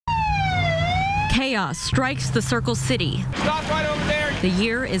Chaos strikes the Circle City. Stop right over there. The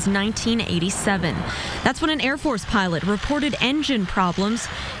year is 1987. That's when an Air Force pilot reported engine problems.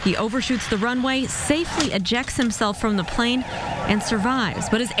 He overshoots the runway, safely ejects himself from the plane, and survives.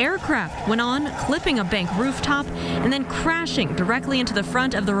 But his aircraft went on, clipping a bank rooftop and then crashing directly into the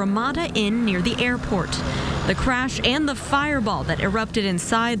front of the Ramada Inn near the airport. The crash and the fireball that erupted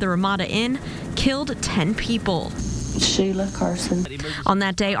inside the Ramada Inn killed 10 people. Sheila Carson. On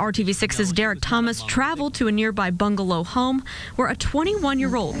that day, RTV6's Derek Thomas traveled to a nearby bungalow home where a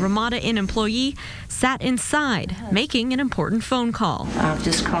 21-year-old Ramada Inn employee sat inside, making an important phone call. I'm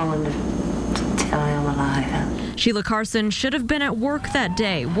just calling to tell you I'm alive. Sheila Carson should have been at work that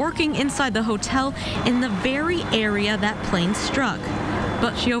day, working inside the hotel in the very area that plane struck.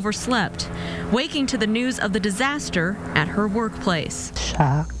 But she overslept, waking to the news of the disaster at her workplace.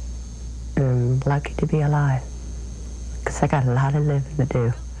 Shocked and lucky to be alive. Because I got a lot of living to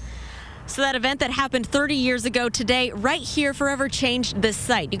do. So that event that happened 30 years ago today, right here, forever changed this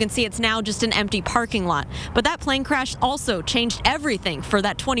site. You can see it's now just an empty parking lot. But that plane crash also changed everything for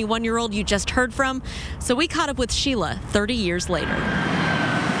that 21-year-old you just heard from. So we caught up with Sheila 30 years later.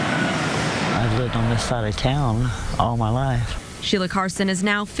 I've lived on this side of town all my life. Sheila Carson is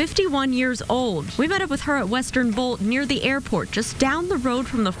now 51 years old. We met up with her at Western Bolt near the airport, just down the road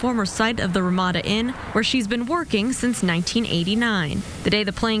from the former site of the Ramada Inn, where she's been working since 1989. The day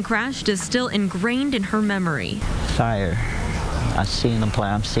the plane crashed is still ingrained in her memory. Fire. I'm seeing the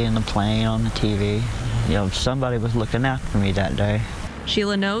plane on the TV. You know, somebody was looking after me that day.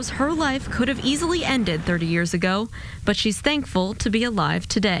 Sheila knows her life could have easily ended 30 years ago, but she's thankful to be alive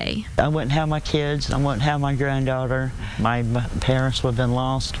today. I wouldn't have my kids. I wouldn't have my granddaughter. My parents would have been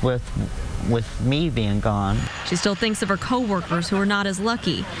lost with me being gone. She still thinks of her co-workers who are not as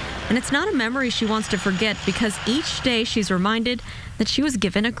lucky. And it's not a memory she wants to forget because each day she's reminded that she was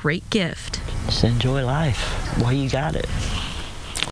given a great gift. Just enjoy life while you got it.